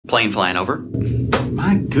Plane flying over.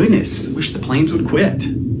 My goodness, wish the planes would quit.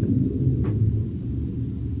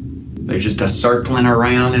 They're just circling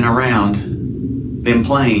around and around. Them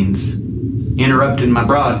planes interrupting my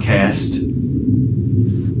broadcast.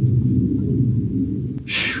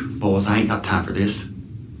 Shh, boys, I ain't got time for this.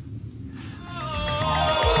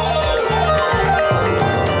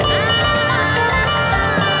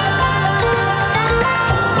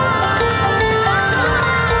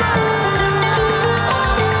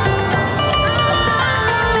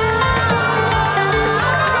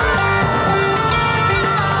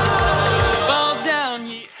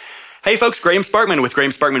 Hey folks, Graham Sparkman with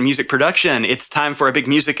Graham Sparkman Music Production. It's time for a big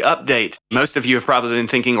music update. Most of you have probably been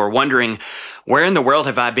thinking or wondering, where in the world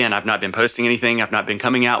have I been? I've not been posting anything. I've not been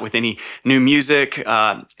coming out with any new music.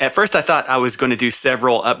 At first I thought I was going to do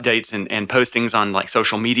several updates and postings on like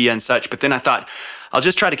social media and such, but then I thought I'll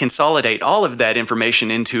just try to consolidate all of that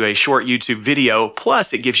information into a short YouTube video.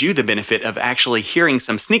 Plus, it gives you the benefit of actually hearing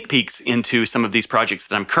some sneak peeks into some of these projects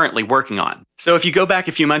that I'm currently working on. So if you go back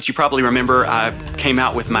a few months, you probably remember I came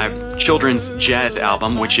out with my children's jazz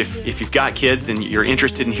album, which if you've got kids and you're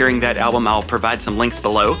interested in hearing that album, I'll provide some links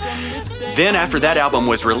below. Then after that album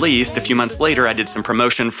was released, a few months later, I did some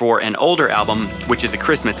promotion for an older album, which is a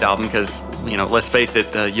Christmas album, because, you know, let's face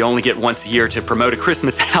it, you only get once a year to promote a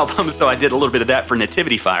Christmas album, so I did a little bit of that for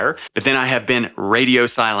Nativity Fire. But then I have been radio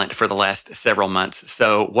silent for the last several months.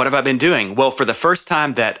 So what have I been doing? Well, for the first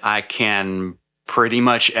time that I can pretty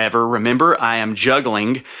much ever remember, I am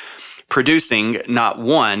juggling producing not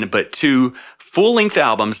one, but two full-length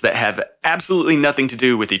albums that have absolutely nothing to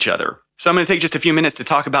do with each other. So I'm going to take just a few minutes to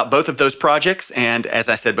talk about both of those projects and, as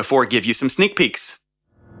I said before, give you some sneak peeks.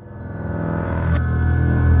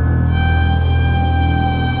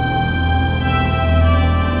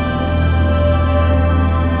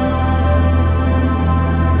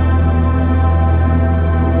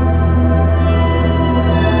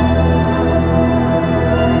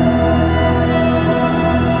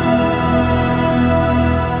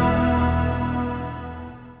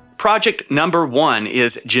 Project number one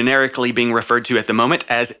is generically being referred to at the moment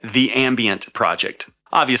as the Ambient Project.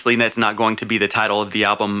 Obviously, that's not going to be the title of the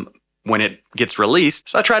album when it gets released,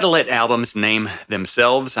 so I try to let albums name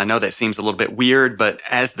themselves. I know that seems a little bit weird, but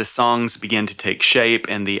as the songs begin to take shape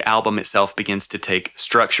and the album itself begins to take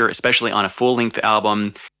structure, especially on a full-length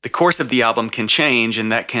album, the course of the album can change,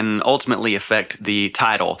 and that can ultimately affect the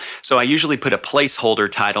title. So I usually put a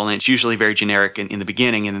placeholder title, and it's usually very generic in the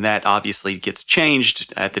beginning, and that obviously gets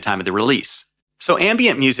changed at the time of the release. So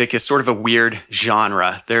ambient music is sort of a weird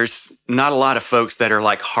genre. There's not a lot of folks that are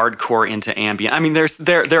like hardcore into ambient. I mean,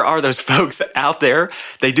 there are those folks out there.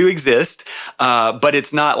 They do exist, but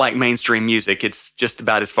it's not like mainstream music. It's just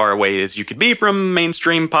about as far away as you could be from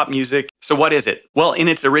mainstream pop music. So what is it? Well, in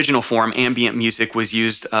its original form, ambient music was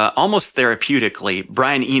used almost therapeutically.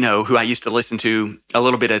 Brian Eno, who I used to listen to a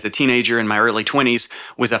little bit as a teenager in my early 20s,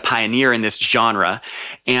 was a pioneer in this genre.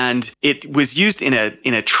 And it was used in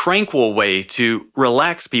a tranquil way to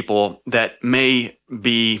relax people that may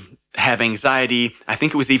have anxiety. I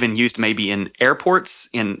think it was even used maybe in airports,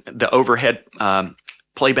 in the overhead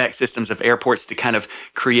playback systems of airports, to kind of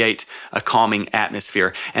create a calming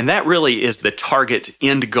atmosphere. And that really is the target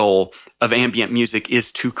end goal of ambient music,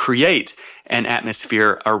 is to create an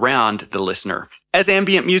atmosphere around the listener. As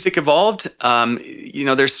ambient music evolved,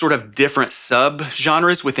 there's sort of different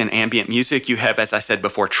sub-genres within ambient music. You have, as I said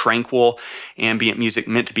before, tranquil ambient music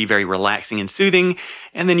meant to be very relaxing and soothing.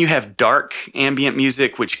 And then you have dark ambient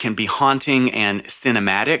music, which can be haunting and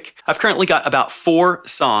cinematic. I've currently got about 4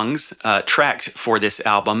 songs tracked for this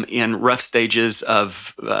album in rough stages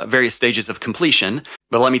of various stages of completion.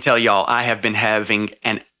 But let me tell y'all, I have been having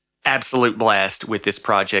an absolute blast with this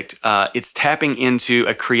project. It's tapping into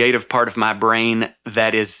a creative part of my brain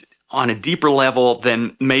that is on a deeper level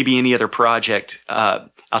than maybe any other project.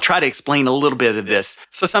 I'll try to explain a little bit of this.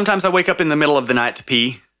 So sometimes I wake up in the middle of the night to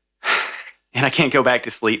pee, and I can't go back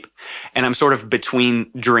to sleep, and I'm sort of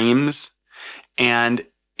between dreams. And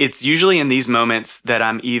it's usually in these moments that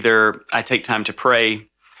I take time to pray,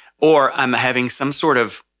 or I'm having some sort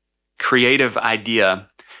of creative idea,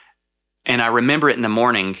 and I remember it in the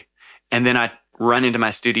morning, and then I run into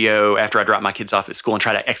my studio after I drop my kids off at school and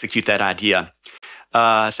try to execute that idea.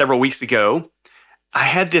 Several weeks ago, I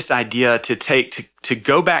had this idea to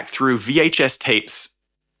go back through VHS tapes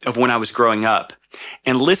of when I was growing up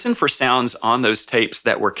and listen for sounds on those tapes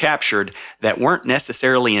that were captured that weren't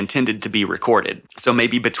necessarily intended to be recorded. So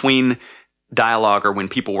maybe between dialogue or when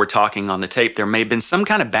people were talking on the tape, there may have been some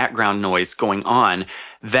kind of background noise going on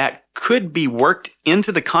that could be worked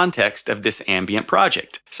into the context of this ambient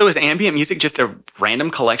project. So is ambient music just a random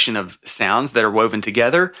collection of sounds that are woven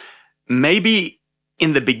together? Maybe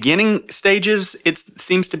in the beginning stages, it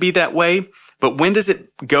seems to be that way. But when does it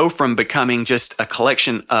go from becoming just a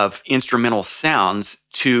collection of instrumental sounds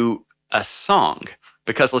to a song?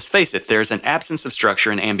 Because let's face it, there's an absence of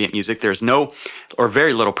structure in ambient music. There's no or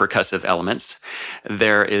very little percussive elements.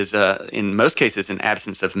 There is, in most cases, an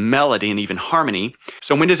absence of melody and even harmony.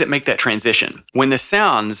 So when does it make that transition? When the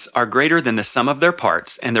sounds are greater than the sum of their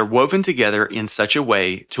parts and they're woven together in such a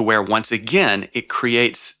way to where, once again, it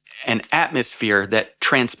creates an atmosphere that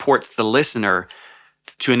transports the listener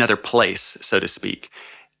to another place, so to speak.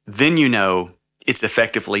 Then you know it's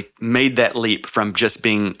effectively made that leap from just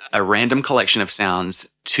being a random collection of sounds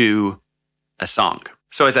to a song.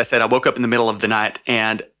 So as I said, I woke up in the middle of the night,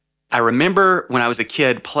 and I remember when I was a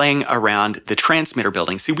kid playing around the transmitter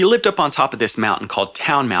building. See, we lived up on top of this mountain called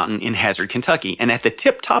Town Mountain in Hazard, Kentucky. And at the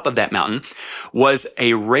tip top of that mountain was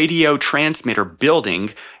a radio transmitter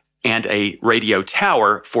building and a radio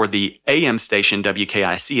tower for the AM station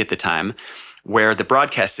WKIC at the time, where the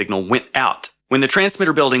broadcast signal went out. When the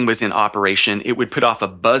transmitter building was in operation, it would put off a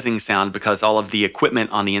buzzing sound because all of the equipment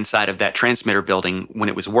on the inside of that transmitter building, when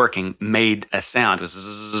it was working, made a sound. It was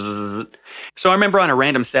zzz. So I remember on a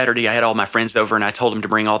random Saturday, I had all my friends over and I told them to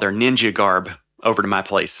bring all their ninja garb over to my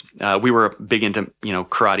place. We were big into,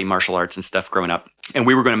 karate, martial arts and stuff growing up. And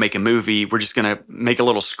we were going to make a movie. We're just going to make a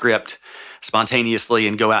little script spontaneously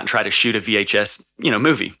and go out and try to shoot a VHS,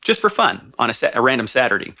 movie just for fun on a random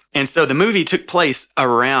Saturday. And so the movie took place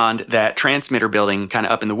around that transmitter building, kind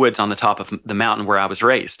of up in the woods on the top of the mountain where I was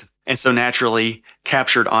raised. And so naturally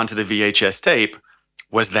captured onto the VHS tape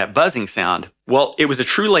was that buzzing sound. Well, it was a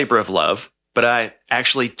true labor of love, but I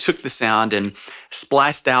actually took the sound and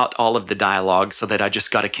spliced out all of the dialogue so that I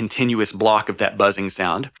just got a continuous block of that buzzing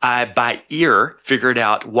sound. I, by ear, figured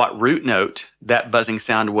out what root note that buzzing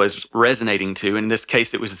sound was resonating to. In this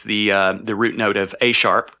case, it was the root note of A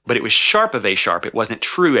sharp, but it was sharp of A sharp. It wasn't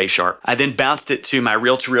true A sharp. I then bounced it to my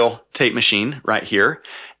reel-to-reel tape machine right here,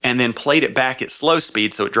 and then played it back at slow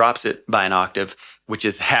speed, so it drops it by an octave, which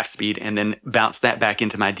is half speed, and then bounce that back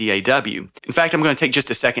into my DAW. In fact, I'm going to take just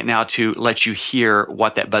a second now to let you hear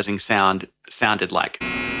what that buzzing sound sounded like.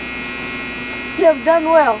 You have done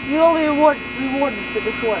well. You only rewarded for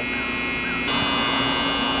this work.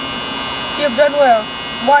 You have done well.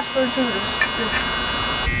 Watch for intruders.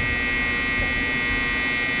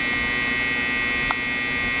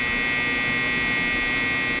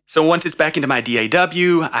 So once it's back into my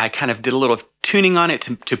DAW, I kind of did a little tuning on it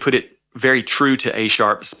to put it very true to A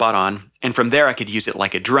sharp, spot on. And from there, I could use it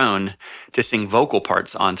like a drone to sing vocal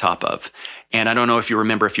parts on top of. And I don't know if you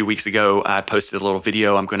remember a few weeks ago, I posted a little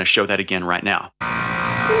video. I'm going to show that again right now.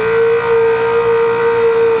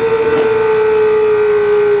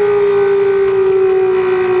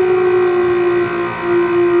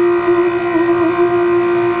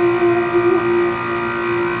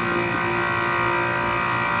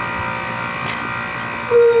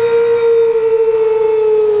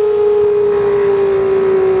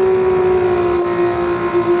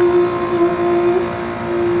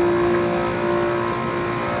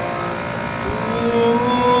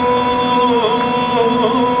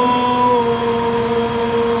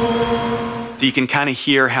 So you can kind of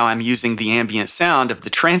hear how I'm using the ambient sound of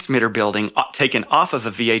the transmitter building taken off of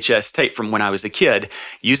a VHS tape from when I was a kid,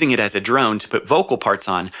 using it as a drone to put vocal parts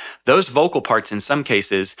on. Those vocal parts in some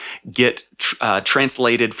cases get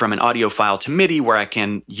translated from an audio file to MIDI, where I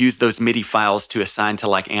can use those MIDI files to assign to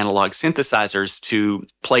like analog synthesizers to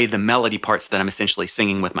play the melody parts that I'm essentially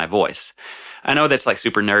singing with my voice. I know that's like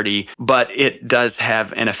super nerdy, but it does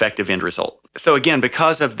have an effective end result. So again,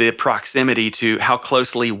 because of the proximity to how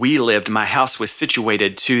closely we lived, my house was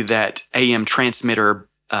situated to that AM transmitter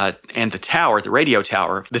and the tower, the radio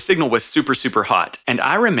tower. The signal was super, super hot. And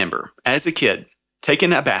I remember as a kid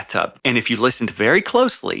taking a bathtub, and if you listened very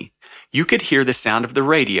closely, you could hear the sound of the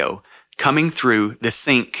radio coming through the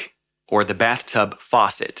sink or the bathtub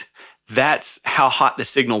faucet. That's how hot the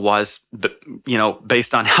signal was,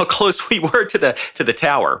 based on how close we were to the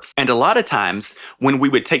tower. And a lot of times when we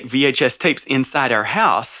would take VHS tapes inside our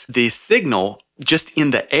house, the signal just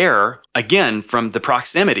in the air, again, from the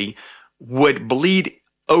proximity, would bleed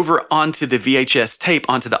over onto the VHS tape,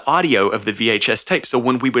 onto the audio of the VHS tape. So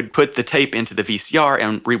when we would put the tape into the VCR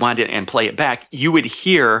and rewind it and play it back, you would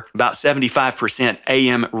hear about 75%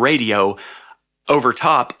 AM radio over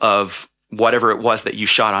top of whatever it was that you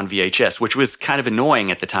shot on VHS, which was kind of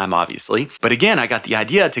annoying at the time, obviously. But again, I got the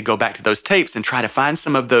idea to go back to those tapes and try to find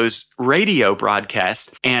some of those radio broadcasts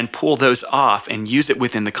and pull those off and use it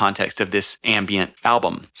within the context of this ambient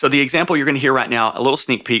album. So the example you're going to hear right now, a little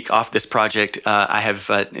sneak peek off this project,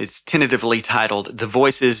 it's tentatively titled The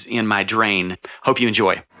Voices in My Drain. Hope you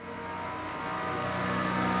enjoy.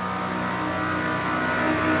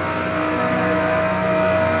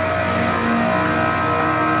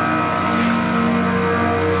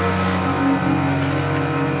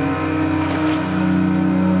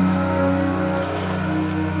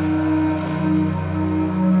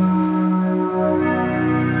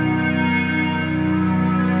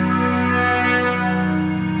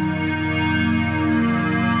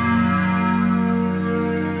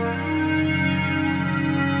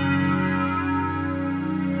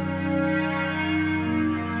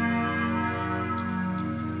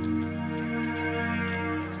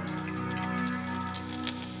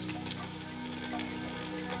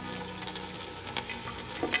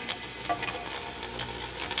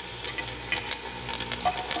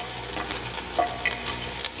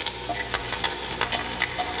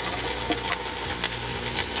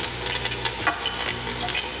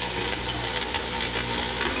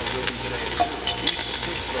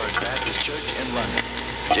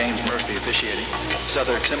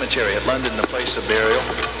 Southwark Cemetery at London, the place of burial,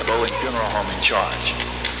 the Bowling Funeral Home in charge.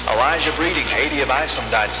 Elijah Breeding, 80 of Isom,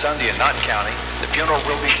 died Sunday in Knott County. The funeral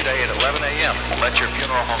will be today at 11 a.m. at Letcher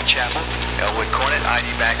Funeral Home Chapel. Elwood Cornett, ID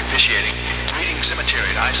Bank officiating. Breeding Cemetery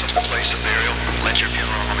at Isom, the place of burial, Letcher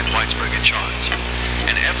Funeral Home in Whitesburg in charge.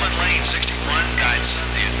 And Evelyn Lane, 61, died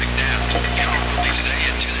Sunday at McDowell. The funeral will be today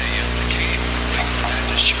at 10 a.m. at Cave Regular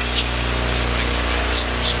Baptist Church. Regular Baptist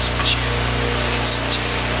persons officiating. Cemetery.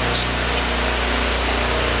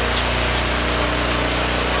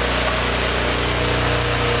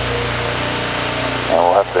 And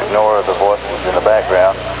we'll have to ignore the voices in the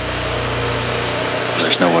background.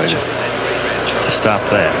 There's no way to stop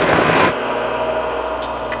that.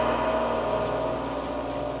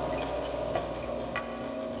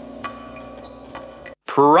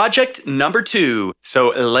 Project number 2. So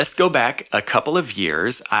let's go back a couple of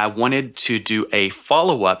years. I wanted to do a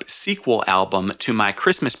follow-up sequel album to my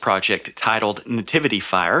Christmas project titled Nativity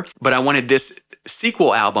Fire, but I wanted this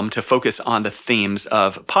sequel album to focus on the themes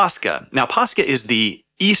of Pascha. Now, Pascha is the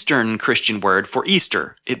Eastern Christian word for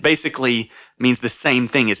Easter. It basically means the same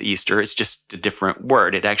thing as Easter. It's just a different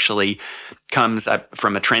word. It actually comes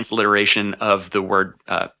from a transliteration of the word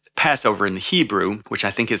Passover in the Hebrew, which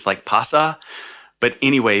I think is like Pasa. But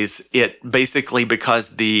anyways, it basically,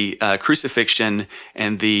 because the crucifixion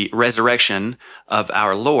and the resurrection of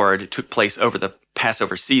our Lord took place over the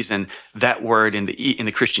Passover season, that word in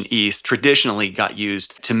the Christian East traditionally got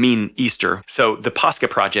used to mean Easter. So the Pascha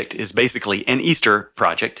project is basically an Easter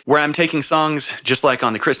project where I'm taking songs, just like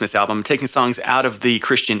on the Christmas album, taking songs out of the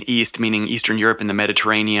Christian East, meaning Eastern Europe and the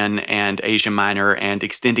Mediterranean and Asia Minor, and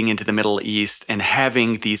extending into the Middle East, and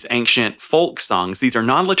having these ancient folk songs. These are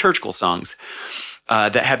non-liturgical songs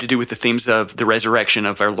that have to do with the themes of the resurrection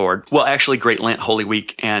of our Lord. Well, actually, Great Lent, Holy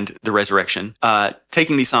Week, and the resurrection.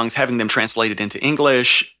 Taking these songs, having them translated into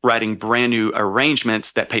English, writing brand new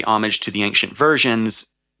arrangements that pay homage to the ancient versions,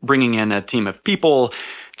 bringing in a team of people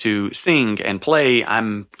to sing and play.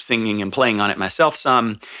 I'm singing and playing on it myself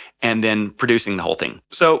some, and then producing the whole thing.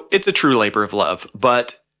 So it's a true labor of love.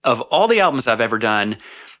 But of all the albums I've ever done,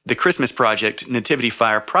 the Christmas project, Nativity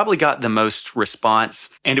Fire, probably got the most response,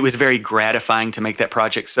 and it was very gratifying to make that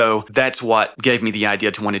project. So that's what gave me the idea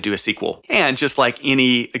to want to do a sequel. And just like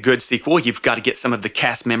any good sequel, you've got to get some of the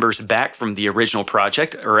cast members back from the original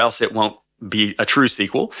project, or else it won't be a true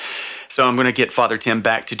sequel. So I'm going to get Father Tim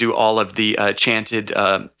back to do all of the chanted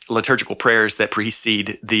liturgical prayers that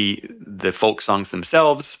precede the folk songs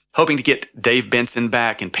themselves. Hoping to get Dave Benson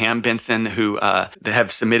back and Pam Benson, who that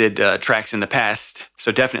have submitted tracks in the past.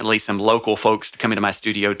 So definitely some local folks to come into my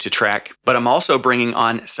studio to track. But I'm also bringing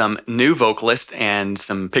on some new vocalists and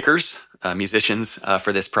some pickers, musicians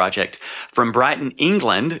for this project. From Brighton,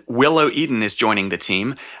 England, Willow Eden is joining the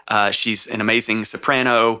team. She's an amazing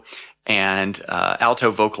soprano and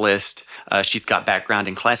alto vocalist. She's got background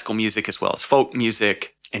in classical music as well as folk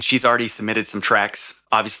music, and she's already submitted some tracks,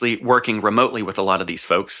 obviously working remotely with a lot of these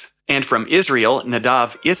folks. And from Israel,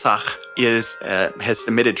 Nadav Isach has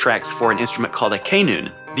submitted tracks for an instrument called a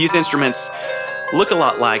kanun. These instruments look a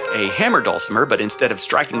lot like a hammer dulcimer, but instead of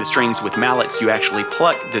striking the strings with mallets, you actually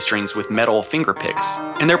pluck the strings with metal finger picks.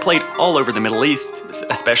 And they're played all over the Middle East,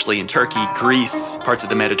 especially in Turkey, Greece, parts of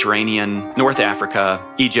the Mediterranean, North Africa,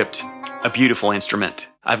 Egypt. A beautiful instrument.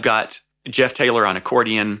 I've got Jeff Taylor on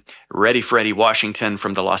accordion, Reddy Freddie Washington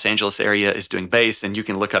from the Los Angeles area is doing bass, and you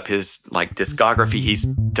can look up his like discography. He's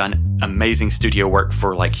done amazing studio work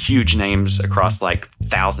for like huge names across like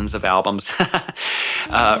thousands of albums.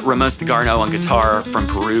 Ramon Stagarno on guitar from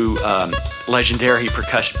Peru, legendary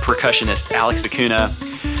percussionist Alex Acuna,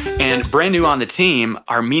 and brand new on the team,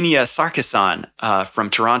 Armenia Sarkisyan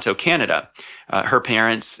from Toronto, Canada. Her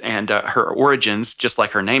parents and her origins, just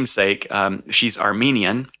like her namesake, she's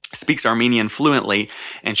Armenian, speaks Armenian fluently,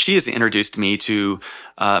 and she has introduced me to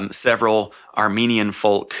several Armenian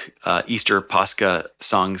folk Easter Pascha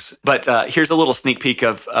songs. But here's a little sneak peek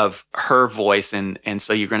of her voice, and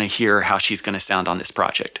so you're going to hear how she's going to sound on this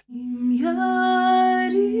project.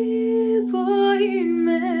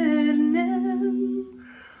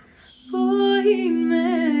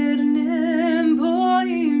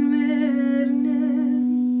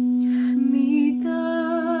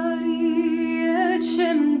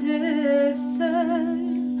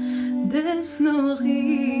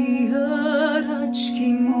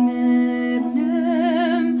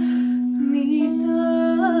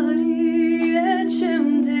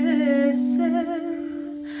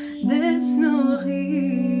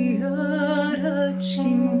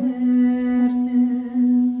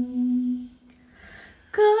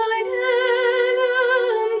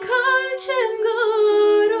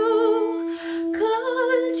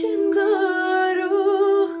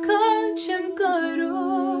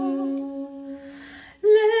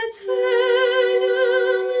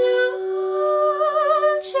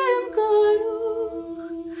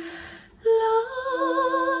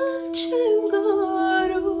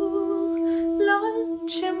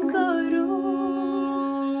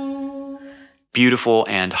 Beautiful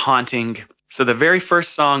and haunting. So the very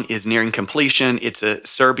first song is nearing completion. It's a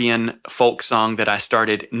Serbian folk song that I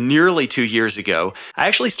started nearly 2 years ago. I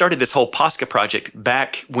actually started this whole Pascha project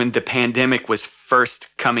back when the pandemic was first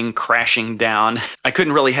coming crashing down. I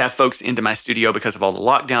couldn't really have folks into my studio because of all the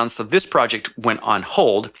lockdowns, so this project went on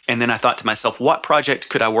hold. And then I thought to myself, what project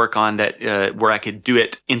could I work on that where I could do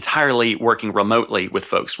it entirely working remotely with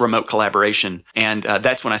folks, remote collaboration? And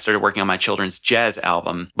that's when I started working on my children's jazz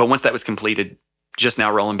album. But once that was completed, just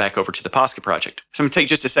now rolling back over to the Pascha project. So I'm going to take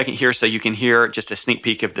just a second here so you can hear just a sneak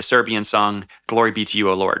peek of the Serbian song, Glory Be to You,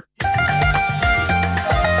 O Lord.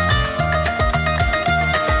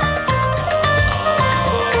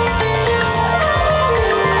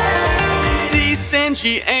 Descend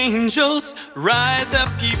ye angels, rise up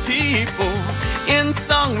ye people. In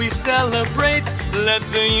song we celebrate, let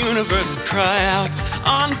the universe cry out.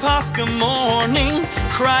 On Pascha morning,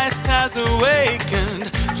 Christ has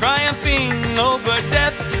awakened, triumphing over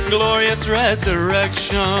death, glorious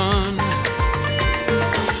resurrection.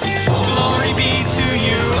 Glory be to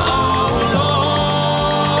you, O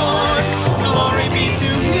Lord. Glory be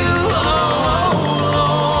to you, O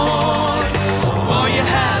Lord. For you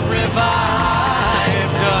have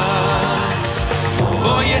revived us,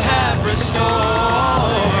 for you have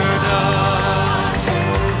restored us.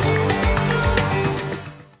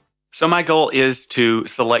 So my goal is to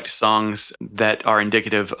select songs that are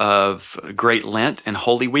indicative of Great Lent and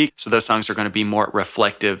Holy Week. So those songs are going to be more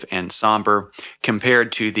reflective and somber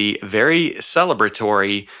compared to the very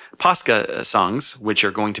celebratory Pascha songs, which are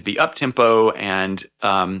going to be up-tempo and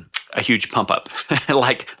a huge pump up,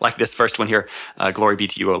 like this first one here, Glory Be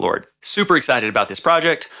to You, O Lord. Super excited about this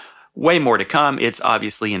project. Way more to come. It's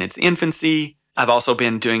obviously in its infancy. I've also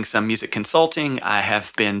been doing some music consulting. I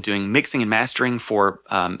have been doing mixing and mastering for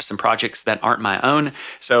some projects that aren't my own.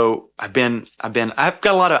 So I've got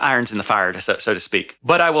a lot of irons in the fire, so to speak.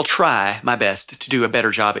 But I will try my best to do a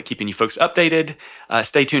better job at keeping you folks updated.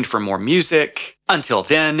 Stay tuned for more music. Until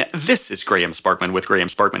then, this is Graham Sparkman with Graham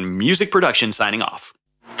Sparkman Music Production signing off.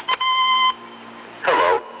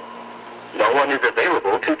 Hello. No one is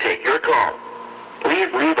available to take your call. Please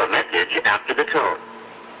leave a message after the tone.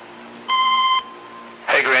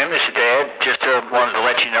 Hey Graham, this is Dad. Just wanted to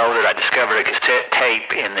let you know that I discovered a cassette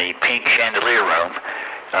tape in the pink chandelier room.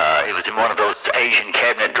 It was in one of those Asian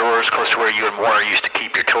cabinet drawers close to where you and Warner used to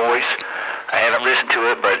keep your toys. I haven't listened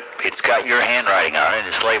to it, but it's got your handwriting on it.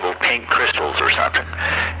 It's labeled Pink Crystals or something,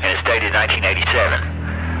 and it's dated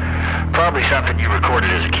 1987. Probably something you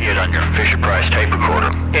recorded as a kid on your Fisher-Price tape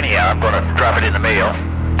recorder. Anyhow, I'm going to drop it in the mail.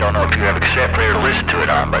 Don't know if you have a cassette player to listen to it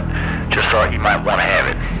on, but just thought you might want to have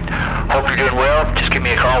it. Hope you're doing well. Just give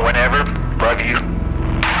me a call whenever. Love you.